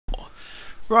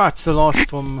Right, the last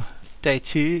from day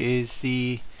 2 is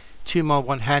the 2-mile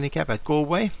 1 handicap at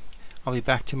Galway. I'll be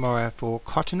back tomorrow for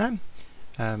Cottenham.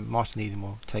 Martin Eden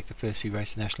will take the first 3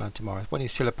 races of the National Hunt tomorrow. 1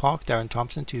 is Schiller Park, Darren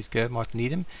Thompson. 2 is Gerb, Martin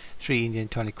Eden. 3 Indian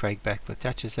Tonic, Craig Beckworth.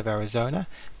 Duchess of Arizona,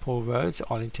 Paul Rhodes.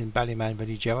 Arlington, Ballyman,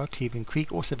 Vinnie Gerard. Cleveland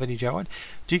Creek, also Vinnie Gerard.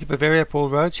 Duke of Bavaria, Paul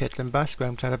Rhodes. Shetland Bus,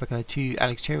 Graham Clatterbuck, and the 2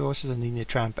 Alex Cherry horses, and Nina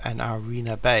Tramp and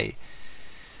Arena Bay.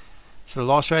 So the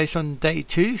last race on day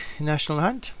 2, National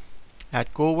Hunt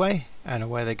at Galway, and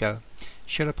away they go.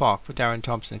 Schiller Park for Darren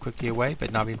Thompson, quickly away, but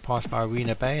now being passed by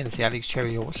Arena Bay, and it's the Alex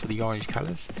Cherry horse with the orange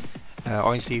colours,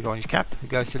 orange sleeve, orange cap, who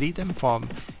goes to lead them. From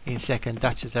in second,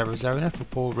 Duchess Arizona for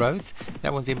Paul Rhodes.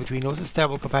 That one's in between horses.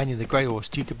 Stable Companion, the grey horse,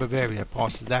 Duke of Bavaria,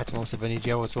 passes that, and also Vinnie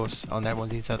Gerard's horse on that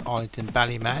one's inside Arlington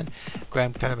Ballyman.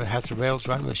 Graham Caliber has the rails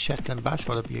run with Shetland Bus,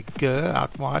 followed by a Gurr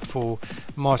out wide for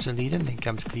Martin Eden. Then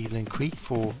comes Cleveland Creek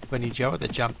for Vinnie Gerard,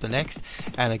 that jumped the next,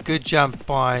 and a good jump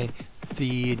by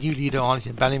the new leader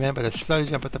Arlington Ballyman, but a slow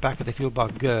jump at the back of the field by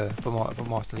Gurr for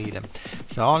Martin Eden.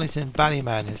 So Arlington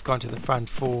Ballyman has gone to the front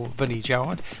for Vinnie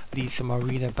Gerard, leads from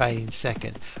Arena Bay in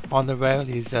second. On the rail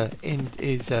is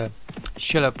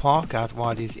Schiller Park, out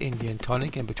wide is Indian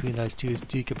Tonic, and between those two is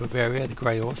Duke of Bavaria, the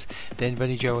grey horse. Then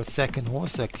Vinnie Gerard's second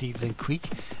horse, Cleveland Creek.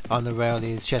 On the rail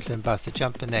is Shetland Bus, the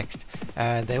jump the next,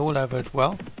 and they all over it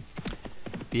well.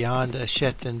 Behind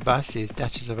Shetland Bus is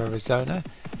Duchess of Arizona.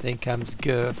 Then comes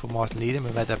Gurr for Martin Eden,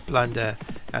 who made that blunder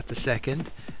at the second.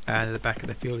 And at the back of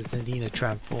the field is the Nina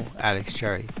Tramp for Alex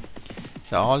Cherry.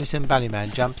 So Arlington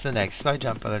Ballyman jumps the next. Slow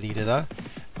jump by the leader though,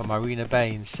 from Arena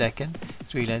Bay in second.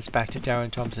 3 lengths back to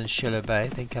Darren Thompson, Schiller Bay.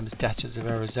 Then comes Duchess of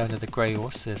Arizona, the grey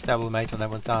horse. The stablemate on that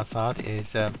one's outside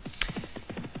is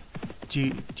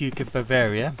Duke of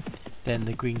Bavaria. Then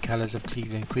the green colours of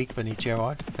Cleveland Creek, Vinnie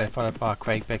Gerard, followed by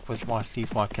Craig Beckworth's white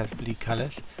sleeves, white caps, blue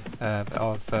colours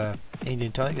of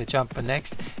Indian Tonic. The jumper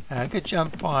next. Good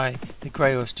jump by the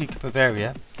grey horse Duke of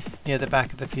Bavaria. Near the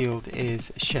back of the field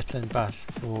is Shetland Bus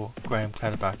for Graham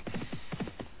Clatterbuck.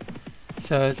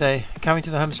 So as they coming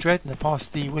to the home straight and they pass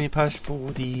the winning post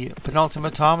for the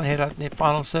penultimate time and head out in their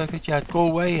final circuit, at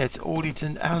Galway, it's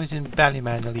Arlington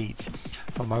Ballyman leads.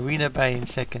 From Arena Bay in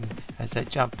second as they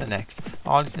jump the next.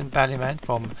 Arlington Ballyman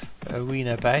from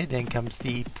Arena Bay. Then comes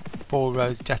the Paul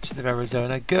Rhodes, Duchess of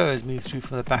Arizona. Gurr has moved through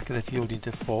from the back of the field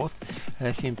into fourth, and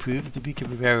that's improved. The Duke of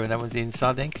Bavaria, and that one's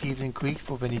inside. Then Cleveland Creek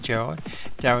for Vinnie Gerard.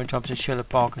 Darren Thompson, Schiller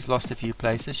Park has lost a few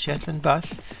places. Shetland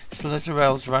Bus still has a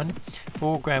rails run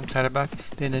for Graham Clatterbuck.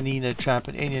 Then Nina Tramp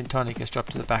and Indian Tonic has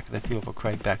dropped to the back of the field for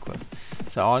Craig Beckworth.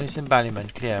 So Arlington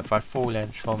Ballyman clear by 4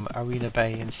 lengths from Arena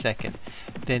Bay in second.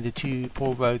 Then the 2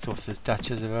 Paul Rhodes horses,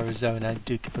 Duchess of Arizona and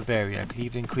Duke of Bavaria.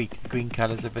 Cleveland Creek, the green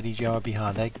colours of Vinnie Gerard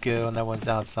behind that. Gurr on that one's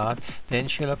outside. Then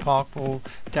Schiller Park for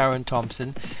Darren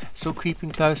Thompson. Still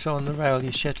creeping closer on the rail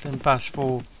is Shetland Bus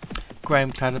for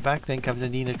Graham Clatterbuck. Then comes a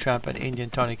Nina Tramp and Indian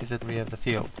Tonic is at the rear of the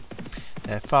field.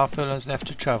 There are 5 furlongs left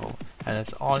to travel, and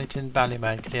it's Arlington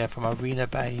Ballyman clear from Arena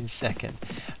Bay in second.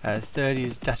 Third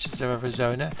is Duchess of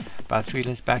Arizona by 3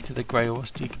 lengths back to the grey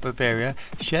horse Duke of Bavaria.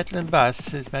 Shetland Bus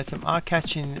has made some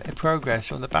eye-catching progress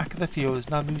from the back of the field, has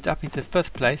now moved up into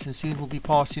 5th place and soon will be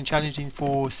passing, challenging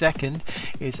for second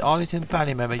is Arlington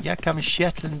Ballyman. But here comes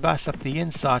Shetland Bus up the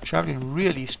inside, travelling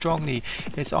really strongly.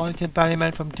 It's Arlington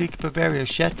Ballyman from Duke of Bavaria.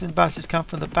 Shetland Bus has come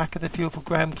from the back of the field for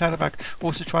Graham Clatterbuck.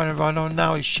 Also trying to run on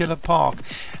now is Schiller Park.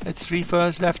 It's 3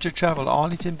 furlongs left to travel.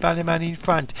 Arlington Ballyman in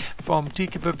front from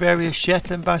Duke of Bavaria.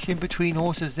 Shetland Bus in between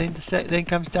horses. Then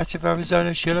comes Duchess of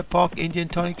Arizona, Schiller Park, Indian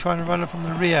Tonic trying to run it from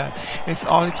the rear. It's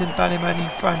Arlington Ballyman in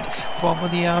front from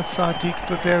on the outside Duke of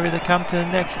Bavaria. They come to the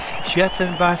next.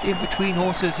 Shetland Bus in between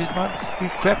horses. Who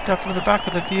crept up from the back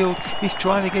of the field. He's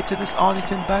trying to get to this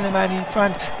Arlington Ballyman in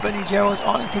front. Vinnie Gerard's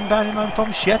Arlington Ballyman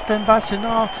from Shetland Bus, and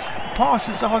now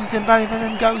passes Arlington Ballyman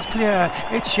and goes clear.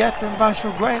 It's Shetland Bus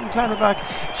for Graham Clatterbuck.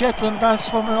 Shetland Bus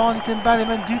from Arlington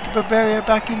Ballyman, Duke of Bavaria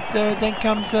back in third. Then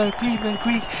comes Cleveland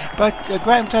Creek, but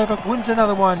Graham Clatterbuck wins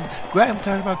another one. Graham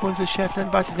Clatterbuck wins with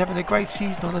Shetland Bus. He's having a great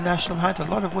season on the National Hunt. A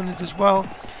lot of winners as well.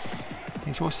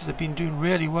 His horses have been doing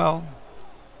really well.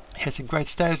 He had some great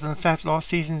stays on the flat last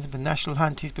season, but National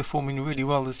Hunt he's performing really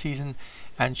well this season.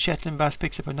 And Shetland Bus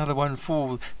picks up another one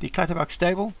for the Clatterbuck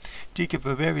stable. Duke of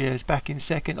Bavaria is back in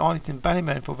second. Arlington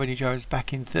Ballyman for Vinnie Gerard is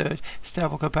back in third.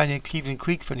 Stable Companion Cleveland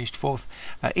Creek finished fourth.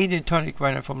 Indian Tonic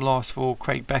ran from last for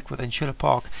Craig Beckworth, and Schiller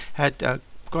Park had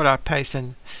got outpaced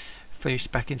and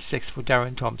finished back in sixth for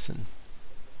Darren Thompson.